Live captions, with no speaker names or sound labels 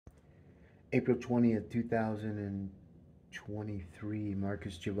April 20th, 2023.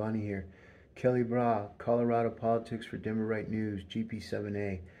 Marcus Giavanni here. Kelly Brough, Colorado Politics for Denverite News,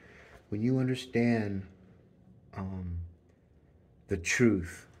 GP7A. When you understand the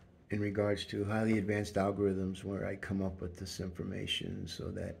truth in regards to highly advanced algorithms where I come up with this information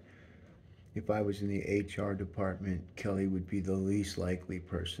so that if I was in the HR department, Kelly would be the least likely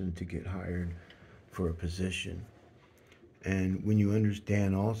person to get hired for a position. And when you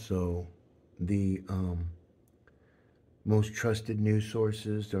understand also the most trusted news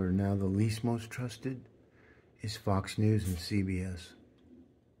sources, or now the least most trusted, is Fox News and CBS.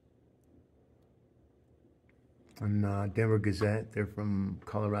 And Denver Gazette, they're from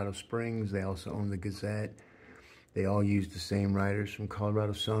Colorado Springs. They also own the Gazette. They all use the same writers from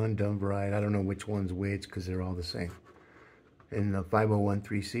Colorado Sun, Denverite. I don't know which one's which because they're all the same. And the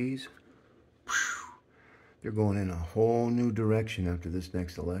 5013Cs, they're going in a whole new direction after this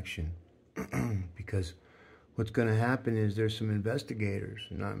next election. Because what's going to happen is there's some investigators,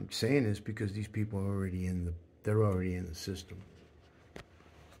 and I'm saying this because these people are already in the system.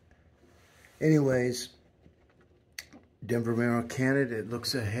 Anyways, Denver mayoral candidate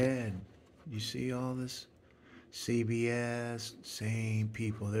looks ahead. You see all this? CBS, same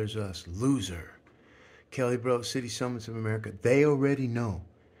people. There's us. Loser. Kelly Brough, City Summits of America. They already know.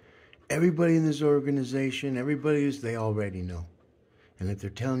 Everybody in this organization, they already know. And if they're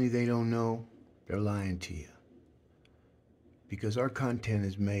telling you they don't know, they're lying to you. Because our content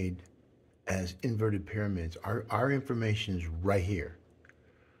is made as inverted pyramids. Our information is right here.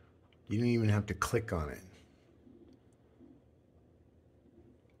 You don't even have to click on it.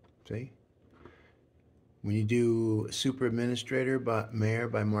 See? When you do Super Administrator Mayor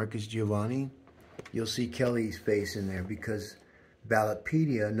by Marcus Giavanni, you'll see Kelly's face in there because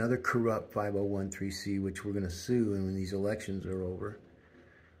Ballotpedia, another corrupt 5013C, which we're going to sue and when these elections are over,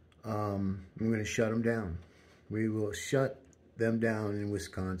 we're going to shut them down. We will shut them down in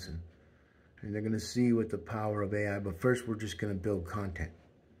Wisconsin. And they're going to see with the power of AI. But first, we're just going to build content.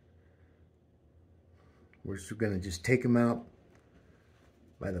 We're just going to just take them out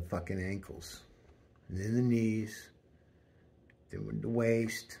by the fucking ankles. And then the knees. Then the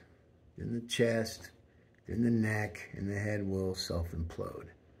waist. Then the chest. Then the neck. And the head will self-implode.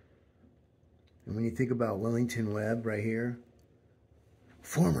 And when you think about Wellington Webb right here,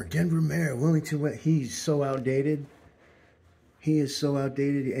 former Denver Mayor Wellington Webb, he's so outdated. He is so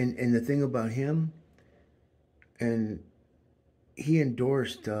outdated. And the thing about him, and he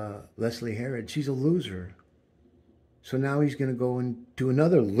endorsed Leslie Herod. She's a loser. So now he's going to go and do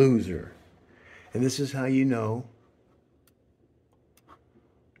another loser. And this is how you know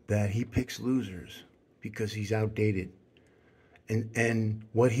that he picks losers, because he's outdated. And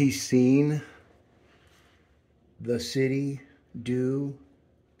what he's seen the city do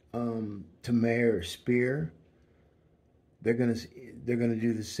to Mayor Spear, they're gonna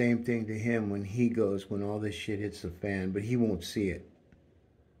do the same thing to him when all this shit hits the fan, but he won't see it.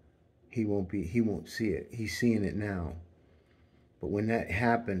 He won't see it. He's seeing it now. But when that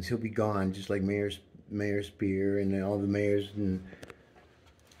happens, he'll be gone, just like Mayor Spear and all the mayors.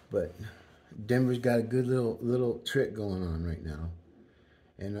 But Denver's got a good little trick going on right now.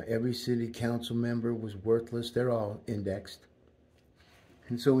 And every city council member was worthless. They're all indexed.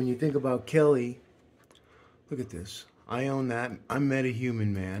 And so when you think about Kelly, look at this. I own that. I'm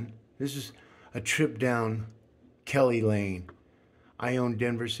MetaHuman, man. This is a trip down Kelly Lane. I own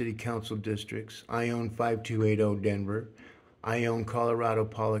Denver City Council districts. I own 5280 Denver. I own Colorado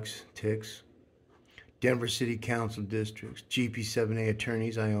Politics. Denver City Council districts. GP7A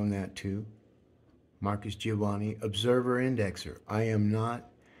attorneys, I own that too. Marcus Giavanni, Observer Indexer. I am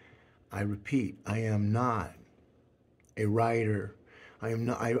not, I repeat, I am not a writer. I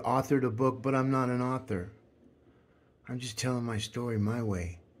authored a book, but I'm not an author. I'm just telling my story my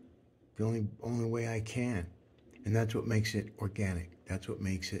way. The only way I can. And that's what makes it organic. That's what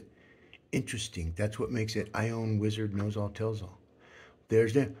makes it interesting. That's what makes it, I own Wizard Knows All Tells All.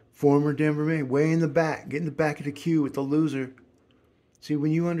 There's the former Denver Mayor, way in the back, get in the back of the queue with the loser. See,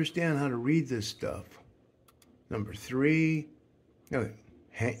 when you understand how to read this stuff, number 3,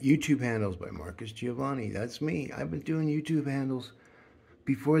 YouTube handles by Marcus Giavanni. That's me. I've been doing YouTube handles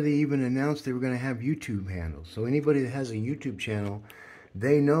before they even announced they were going to have YouTube handles. So anybody that has a YouTube channel,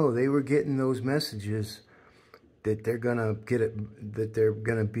 they know they were getting those messages that they're going to get it, that they're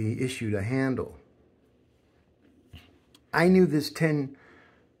going to be issued a handle. I knew this 10,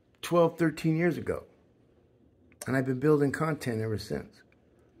 12, 13 years ago. And I've been building content ever since.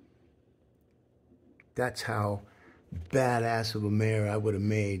 That's how badass of a mayor I would have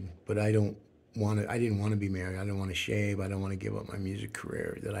made, but I don't I didn't want to be married. I didn't want to shave. I don't want to give up my music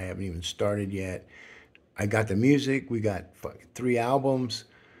career that I haven't even started yet. I got the music. We got fucking 3 albums.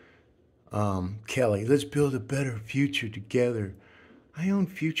 Kelly, let's build a better future together. I own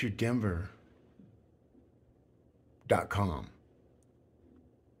FutureDenver.com.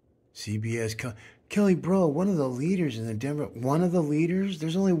 CBS. Kelly Brough, one of the leaders in the Denver. One of the leaders?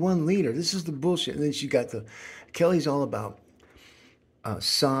 There's only one leader. This is the bullshit. And then she got Kelly's all about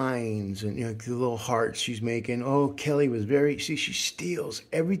signs and the little hearts she's making. Oh, Kelly was she steals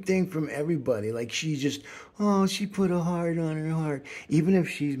everything from everybody. Like she put a heart on her heart. Even if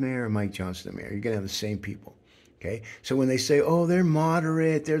she's mayor or Mike Johnson the mayor, you're gonna have the same people. Okay, so when they say, oh, they're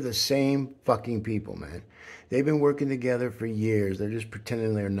moderate, they're the same fucking people, man. They've been working together for years. They're just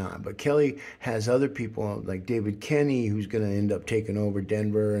pretending they're not. But Kelly has other people like David Kenny, who's going to end up taking over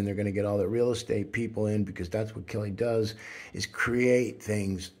Denver, and they're going to get all the real estate people in because that's what Kelly does, is create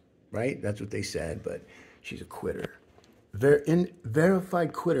things, right? That's what they said, but she's a quitter.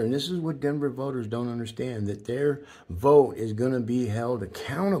 Verified quitter. And this is what Denver voters don't understand, that their vote is going to be held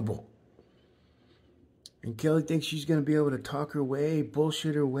accountable. And Kelly thinks she's going to be able to talk her way,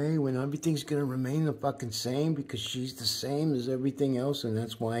 bullshit her way, when everything's going to remain the fucking same because she's the same as everything else. And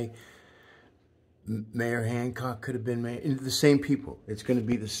that's why Mayor Hancock could have been mayor. And the same people. It's going to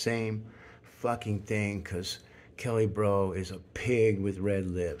be the same fucking thing because Kelly Brough is a pig with red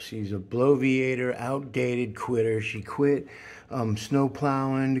lips. She's a bloviator, outdated quitter. She quit snow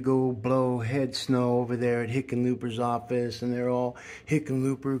plowing to go blow head snow over there at Hickenlooper's office, and they're all,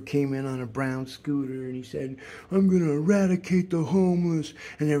 Hickenlooper came in on a brown scooter and he said, I'm going to eradicate the homeless,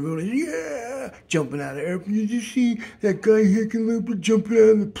 and everybody's, yeah, jumping out of the airplane. Did you see that guy Hickenlooper jumping out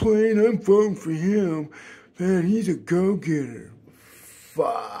of the plane? I'm voting for him. Man, he's a go-getter.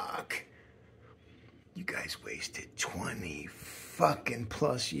 Fuck. You guys wasted 20 fucking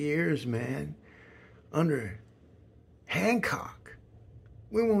plus years, man, under Hancock.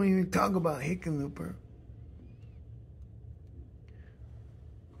 We won't even talk about Hickenlooper.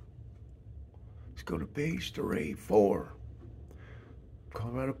 Let's go to page 384.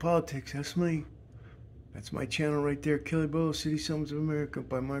 Colorado Politics, that's me. That's my channel right there, Kelly Brough, City Summits of America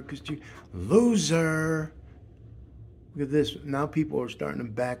by Marcus G. Loser! Look at this. Now people are starting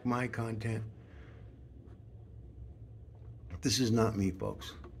to back my content. This is not me,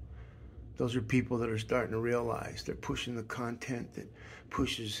 folks. Those are people that are starting to realize they're pushing the content that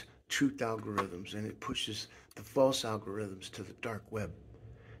pushes truth algorithms, and it pushes the false algorithms to the dark web.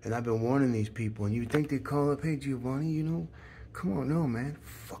 And I've been warning these people, and you think they call up, hey, Giovanni, you know, come on, no, man.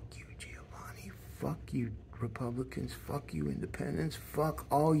 Fuck you, Giovanni. Fuck you, Republicans. Fuck you, independents. Fuck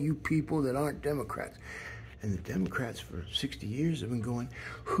all you people that aren't Democrats. And the Democrats for 60 years have been going,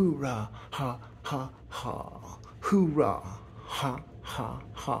 hoorah, ha, ha, ha. Hoorah, ha, ha,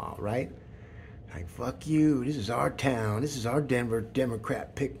 ha, right? Like, fuck you, this is our town, this is our Denver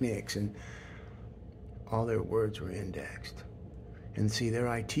Democrat picnics, and all their words were indexed. And see,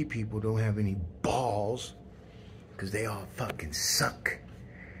 their IT people don't have any balls, because they all fucking suck.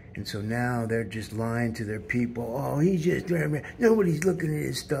 And so now they're just lying to their people. Oh, he's just, nobody's looking at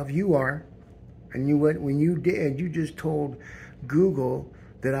his stuff. You are. And you went, when you did, you just told Google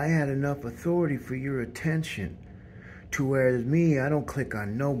that I had enough authority for your attention. To whereas me, I don't click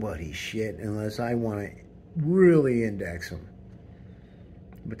on nobody's shit unless I want to really index them.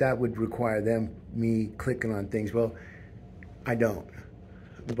 But that would require me clicking on things. Well, I don't.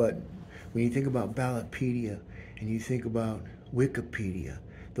 But when you think about Ballotpedia and you think about Wikipedia,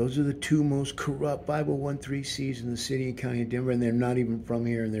 those are the 2 most corrupt 501(c)(3)s in the city and county of Denver, and they're not even from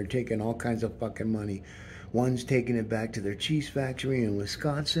here, and they're taking all kinds of fucking money. One's taking it back to their cheese factory in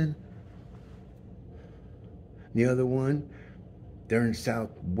Wisconsin. The other one, they're in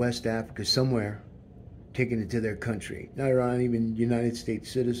Southwest Africa somewhere, taking it to their country. Not around even United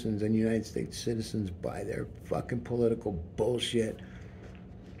States citizens, and United States citizens buy their fucking political bullshit.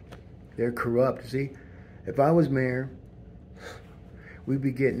 They're corrupt. See, if I was mayor, we'd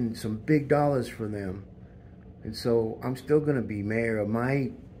be getting some big dollars for them. And so I'm still going to be mayor of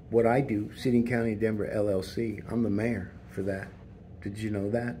what I do, City and County of Denver LLC. I'm the mayor for that. Did you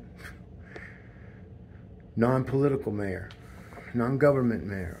know that? Non-political mayor, non-government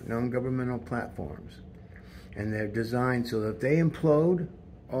mayor, non-governmental platforms. And they're designed so that if they implode,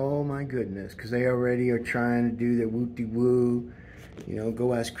 oh my goodness, because they already are trying to do their whoop-de-woo. You know,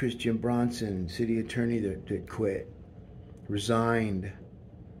 go ask Christian Bronson, city attorney that quit, resigned.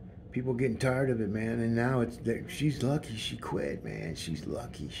 People getting tired of it, man. And now she's lucky she quit, man. She's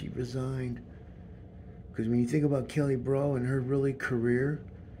lucky she resigned. Because when you think about Kelly Brough and her really career,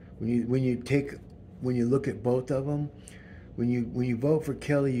 when you look at both of them, When you vote for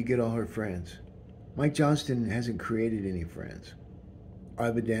Kelly, you get all her friends. Mike Johnston hasn't created any friends,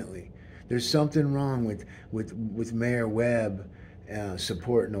 evidently. There's something wrong with Mayor Webb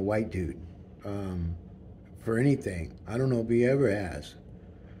supporting a white dude for anything. I don't know if he ever has.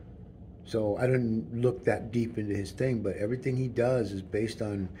 So I didn't look that deep into his thing, but everything he does is based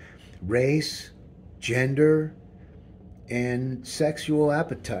on race, gender, and sexual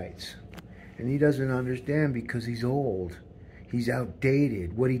appetites. And he doesn't understand because he's old. He's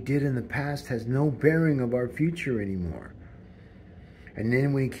outdated. What he did in the past has no bearing of our future anymore. And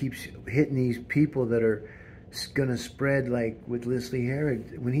then when he keeps hitting these people that are going to spread, like with Leslie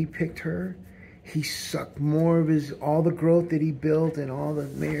Herod, when he picked her, he sucked more of all the growth that he built and all the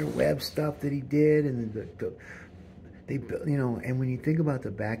Mayor Webb stuff that he did, and they built, you know. And when you think about the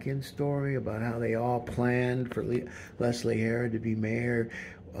back end story about how they all planned for Leslie Herod to be mayor,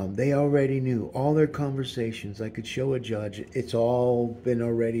 they already knew all their conversations. I could show a judge; it's all been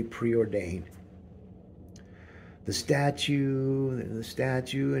already preordained. The statue,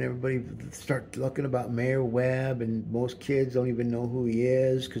 and everybody start looking about Mayor Webb, and most kids don't even know who he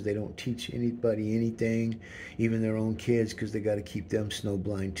is because they don't teach anybody anything, even their own kids, because they got to keep them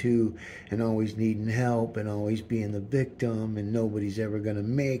snowblind too, and always needing help, and always being the victim, and nobody's ever going to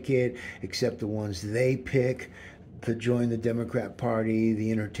make it except the ones they pick to join the Democrat Party,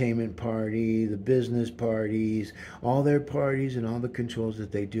 the entertainment party, the business parties, all their parties and all the controls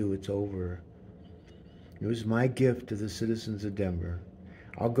that they do. It's over. It was my gift to the citizens of Denver.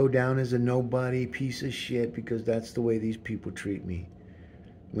 I'll go down as a nobody piece of shit because that's the way these people treat me.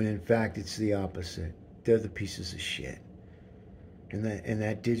 When in fact it's the opposite. They're the pieces of shit. And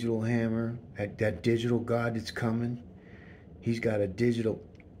that digital hammer, that digital God that's coming, he's got a digital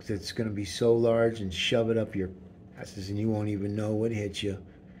that's going to be so large and shove it up your asses and you won't even know what hit you.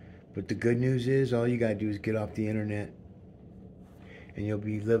 But the good news is all you got to do is get off the internet and you'll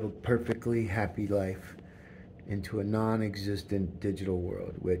live a perfectly happy life into a non-existent digital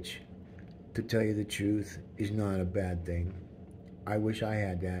world, which, to tell you the truth, is not a bad thing. I wish I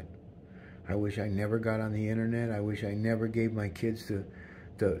had that. I wish I never got on the internet. I wish I never gave my kids to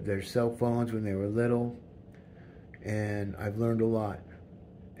their cell phones when they were little. And I've learned a lot.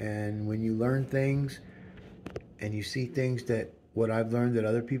 And when you learn things and you see things that what I've learned that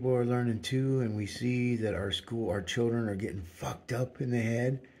other people are learning too, and we see that our children are getting fucked up in the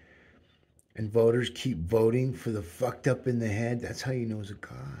head, and voters keep voting for the fucked up in the head, that's how you know it's a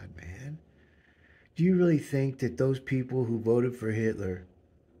God, man. Do you really think that those people who voted for Hitler,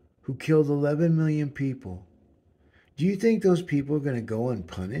 who killed 11 million people, do you think those people are going to go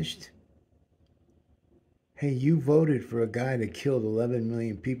unpunished? Hey, you voted for a guy that killed 11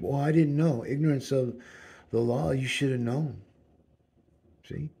 million people. Well, I didn't know. Ignorance of the law, you should have known.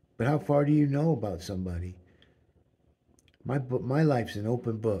 See? But how far do you know about somebody? My life's an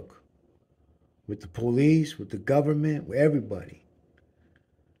open book. With the police, with the government, with everybody.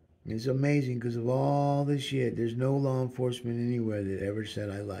 It's amazing because of all this shit. There's no law enforcement anywhere that ever said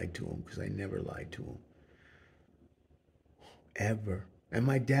I lied to them, because I never lied to them. Ever. And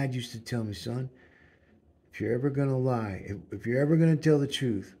my dad used to tell me, son, if you're ever going to lie, if you're ever going to tell the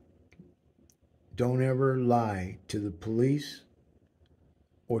truth, don't ever lie to the police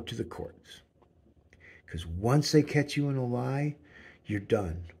or to the courts. Because once they catch you in a lie, you're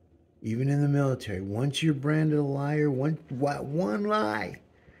done. Even in the military, once you're branded a liar, one lie.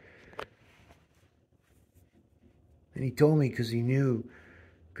 And he told me because he knew,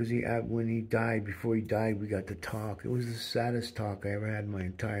 because when he died, before he died, we got to talk. It was the saddest talk I ever had in my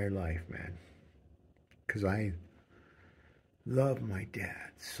entire life, man. Because I love my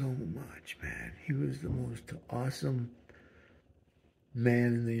dad so much, man. He was the most awesome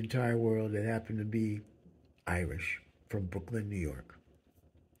man in the entire world that happened to be Irish from Brooklyn, New York.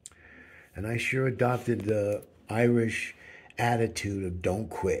 And I sure adopted the Irish attitude of don't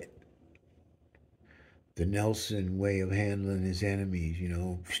quit. The Nelson way of handling his enemies, you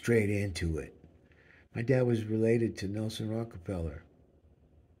know, straight into it. My dad was related to Nelson Rockefeller.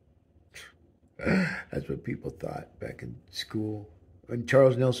 That's what people thought back in school. And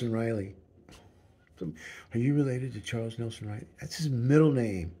Charles Nelson Riley. Are you related to Charles Nelson Riley? That's his middle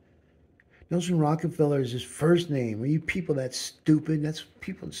name. Nelson Rockefeller is his first name. Are you people that stupid? That's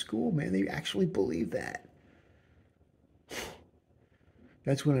people in school, man. They actually believe that.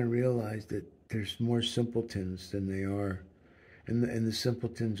 That's when I realized that there's more simpletons than they are. And the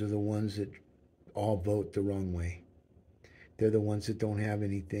simpletons are the ones that all vote the wrong way. They're the ones that don't have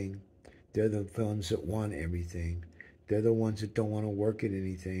anything. They're the ones that want everything. They're the ones that don't want to work at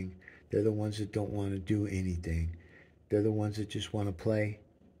anything. They're the ones that don't want to do anything. They're the ones that just want to play.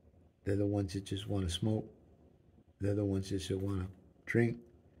 They're the ones that just want to smoke. They're the ones that want to drink.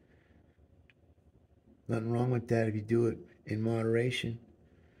 Nothing wrong with that if you do it in moderation.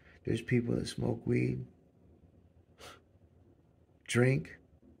 There's people that smoke weed, drink,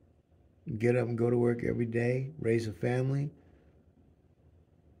 get up and go to work every day, raise a family.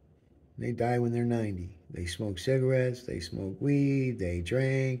 They die when they're 90. They smoke cigarettes, they smoke weed, they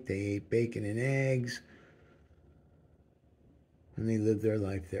drank, they ate bacon and eggs, and they lived their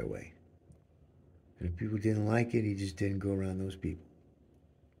life their way. And if people didn't like it, he just didn't go around those people.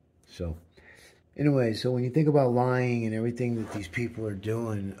 So, anyway, so when you think about lying and everything that these people are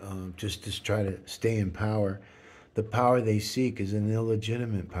doing just to try to stay in power, the power they seek is an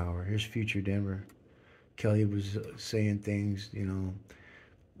illegitimate power. Here's future Denver. Kelly was saying things, you know,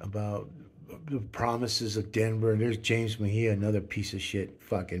 about the promises of Denver. And there's James Mejia, another piece of shit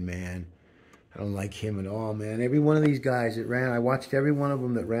fucking man. I don't like him at all, man. Every one of these guys that ran, I watched every one of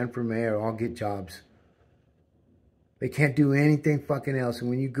them that ran for mayor all get jobs. They can't do anything fucking else. And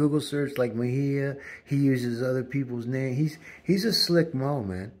when you Google search like Mejia, he uses other people's names. He's a slick mo,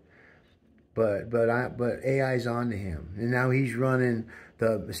 man. But AI's on to him. And now he's running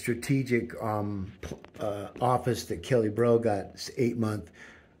the strategic office that Kelly Brough got 8-month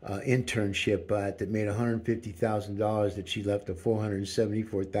internship at that made $150,000 that she left a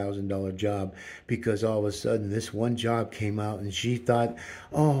 $474,000 job because all of a sudden this one job came out and she thought,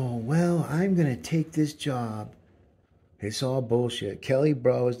 oh, well, I'm going to take this job. It's all bullshit. Kelly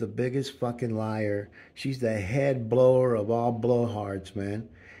Brough is the biggest fucking liar. She's the head blower of all blowhards, man.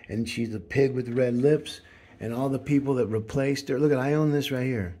 And she's the pig with red lips. And all the people that replaced her. Look, I own this right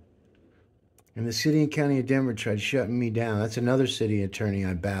here. And the city and county of Denver tried shutting me down. That's another city attorney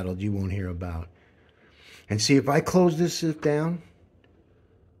I battled you won't hear about. And see, if I close this down,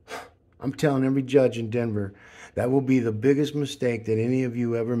 I'm telling every judge in Denver, that will be the biggest mistake that any of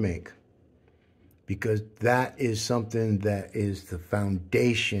you ever make. Because that is something that is the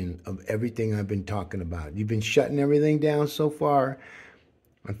foundation of everything I've been talking about. You've been shutting everything down so far.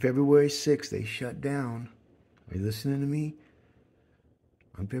 On February 6th, they shut down. Are you listening to me?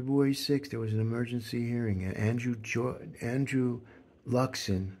 On February 6th, there was an emergency hearing, and Andrew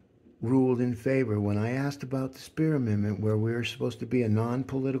Luxon ruled in favor when I asked about the Spear Amendment, where we were supposed to be a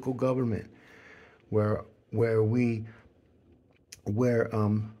non-political government, where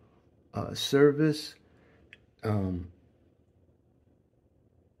service, and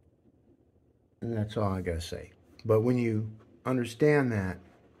that's all I gotta say. But when you understand that,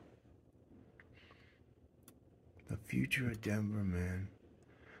 the future of Denver, man.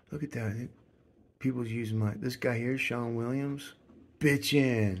 Look at that. People's using this guy here, Sean Williams,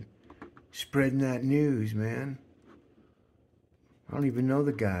 bitching, spreading that news, man. I don't even know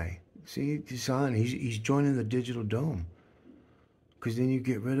the guy. See, he's on. He's joining the Digital Dome. Because then you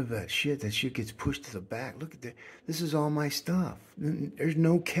get rid of that shit. That shit gets pushed to the back. Look at that. This is all my stuff. There's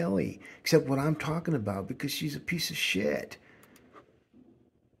no Kelly except what I'm talking about because she's a piece of shit.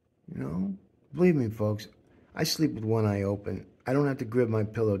 You know? Believe me, folks, I sleep with one eye open. I don't have to grip my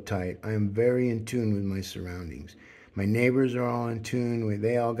pillow tight. I am very in tune with my surroundings. My neighbors are all in tune.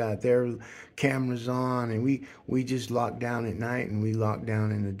 They all got their cameras on, and we just lock down at night and we lock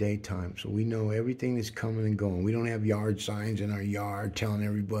down in the daytime. So we know everything that's coming and going. We don't have yard signs in our yard telling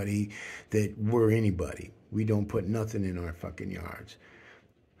everybody that we're anybody. We don't put nothing in our fucking yards.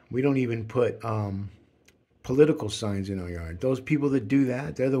 We don't even put political signs in our yard. Those people that do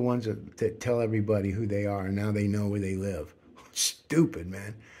that, they're the ones that tell everybody who they are, and now they know where they live. Stupid,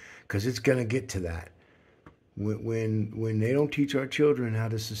 man, because it's going to get to that. When they don't teach our children how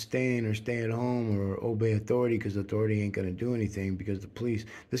to sustain or stay at home or obey authority, because authority ain't going to do anything, because the police,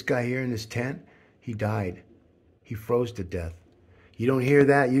 this guy here in this tent, he died. He froze to death. You don't hear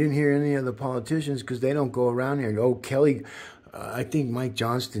that. You didn't hear any of the politicians because they don't go around here and go, oh, Kelly, I think Mike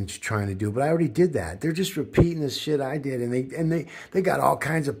Johnston's trying to do it, but I already did that. They're just repeating the shit I did, and they got all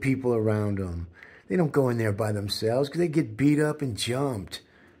kinds of people around them. They don't go in there by themselves because they get beat up and jumped.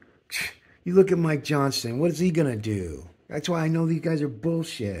 You look at Mike Johnston, what is he going to do? That's why I know these guys are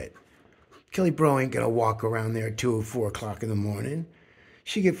bullshit. Kelly Brough ain't going to walk around there at 2 or 4 o'clock in the morning.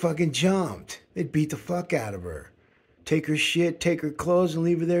 She'd get fucking jumped. They'd beat the fuck out of her. Take her shit, take her clothes, and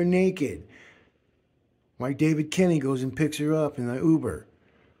leave her there naked. Like David Kenny goes and picks her up in the Uber.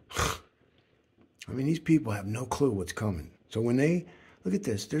 I mean, these people have no clue what's coming. So when they, look at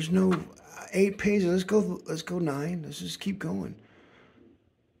this, there's no 8 pages. Let's go 9. Let's just keep going.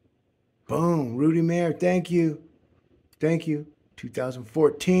 Boom. Rudy Mayer, thank you. Thank you.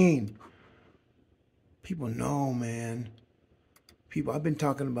 2014. People know, man. People, I've been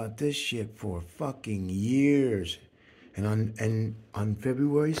talking about this shit for fucking years. And on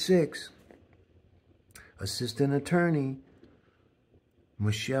February 6th, assistant attorney,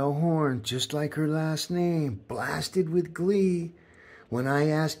 Michelle Horn, just like her last name, blasted with glee when I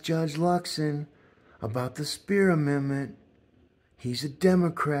asked Judge Luxon about the Spear Amendment. He's a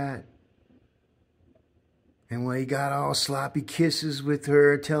Democrat. And when he got all sloppy kisses with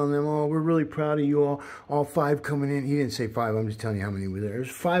her, telling them, oh, we're really proud of you all 5 coming in. He didn't say 5, I'm just telling you how many were there. There's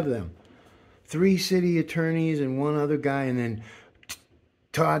 5 of them. 3 city attorneys and 1 other guy, and then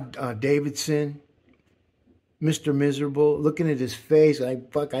Todd Davidson, Mr. Miserable, looking at his face. I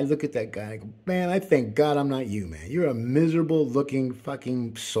look at that guy. I go, man, I thank God I'm not you, man. You're a miserable looking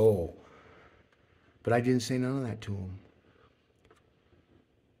fucking soul. But I didn't say none of that to him.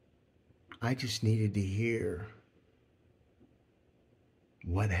 I just needed to hear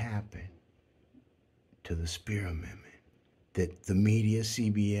what happened to the Spear Amendment. That the media,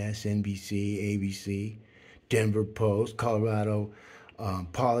 CBS, NBC, ABC, Denver Post, Colorado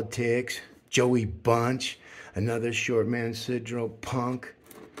Politics, Joey Bunch, another short man, Sidro Punk.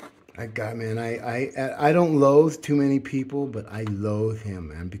 I don't loathe too many people, but I loathe him,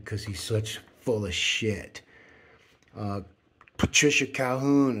 man, because he's such full of shit. Patricia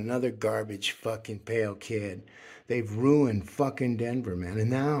Calhoun, another garbage fucking pale kid. They've ruined fucking Denver, man.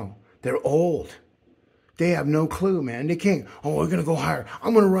 And now they're old. They have no clue, man. They can't, oh, we're going to go higher.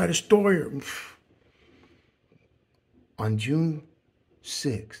 I'm going to write a story. On June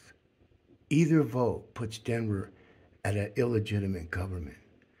 6th, either vote puts Denver at an illegitimate government.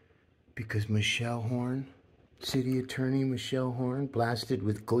 Because Michelle Horn, city attorney Michelle Horn, blasted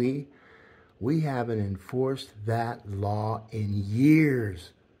with glee, we haven't enforced that law in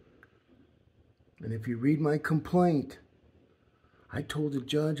years. And if you read my complaint, I told the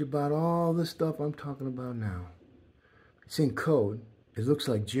judge about all the stuff I'm talking about now. It's in code. It looks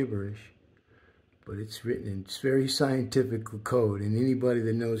like gibberish, but it's written in very scientific code, and anybody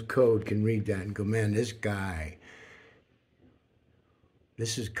that knows code can read that and go, man, this guy,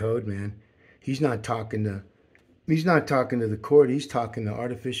 this is code, man. He's not talking to the court. He's talking to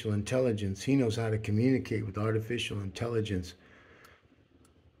artificial intelligence. He knows how to communicate with artificial intelligence.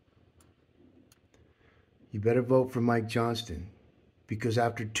 You better vote for Mike Johnston, because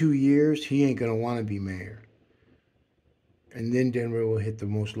after 2 years, he ain't going to want to be mayor. And then Denver will hit the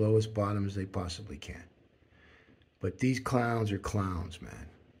most lowest bottoms they possibly can. But these clowns are clowns, man.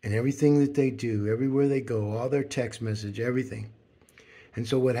 And everything that they do, everywhere they go, all their text message, everything. And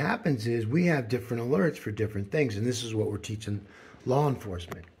so what happens is we have different alerts for different things. And this is what we're teaching law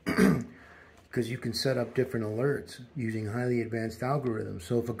enforcement. Because you can set up different alerts using highly advanced algorithms.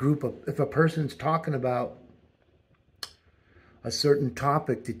 So if a person's talking about a certain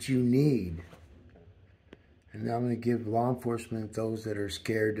topic that you need, and I'm going to give law enforcement, those that are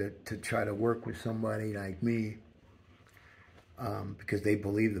scared to try to work with somebody like me, because they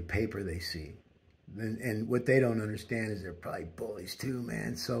believe the paper they see. And what they don't understand is they're probably bullies too,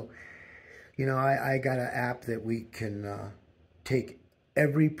 man. So, you know, I got an app that we can take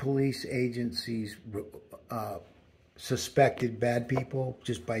every police agency's suspected bad people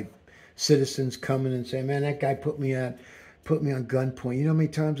just by citizens coming and saying, man, that guy put me on gunpoint. You know how many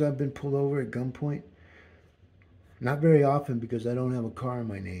times I've been pulled over at gunpoint? Not very often, because I don't have a car in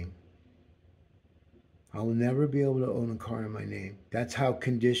my name. I will never be able to own a car in my name. That's how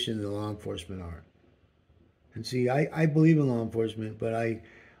conditioned the law enforcement are. And see, I believe in law enforcement, but I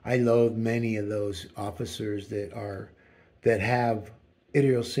loathe many of those officers that have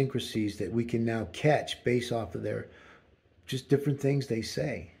idiosyncrasies that we can now catch based off of their just different things they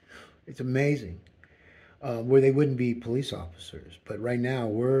say. It's amazing. Where they wouldn't be police officers. But right now,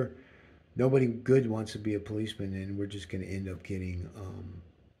 nobody good wants to be a policeman, and we're just going to end up getting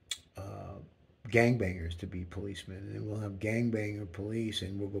gangbangers to be policemen. And then we'll have gangbanger police,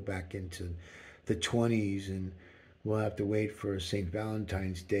 and we'll go back into the 20s, and we'll have to wait for a St.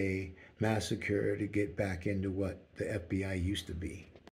 Valentine's Day massacre to get back into what the FBI used to be.